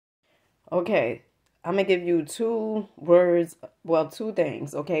Okay, I'm gonna give you two words, well, two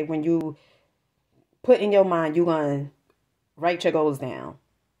things. Okay, when you put in your mind, you're gonna write your goals down.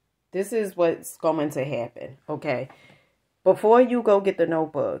 This is what's going to happen. Okay, before you go get the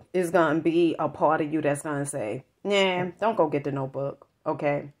notebook, it's gonna be a part of you that's gonna say, "Nah, don't go get the notebook."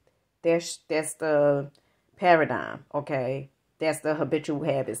 Okay, that's the paradigm. Okay, that's the habitual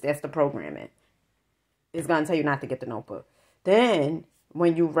habits. That's the programming. It's gonna tell you not to get the notebook. Then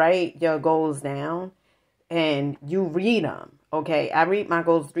when you write your goals down and you read them, okay, I read my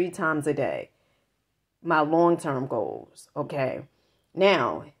goals 3 times a day, my long-term goals, okay.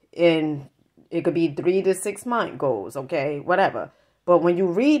 Now, in it could be 3 to 6 month goals, okay, whatever. But when you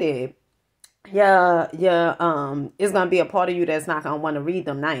read it, it's gonna be a part of you that's not gonna want to read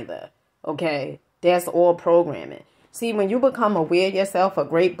them neither. Okay, that's all programming. See, when you become aware of yourself, a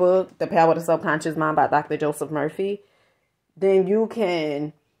great book, The Power of the Subconscious Mind by Dr. Joseph Murphy, then you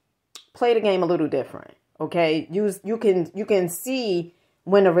can play the game a little different. Okay, you can see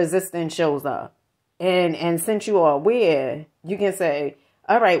when the resistance shows up, and since you are aware, you can say,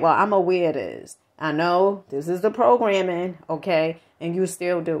 all right, well, I'm aware of this. I know this is the programming, okay, and you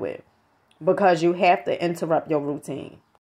still do it because you have to interrupt your routine.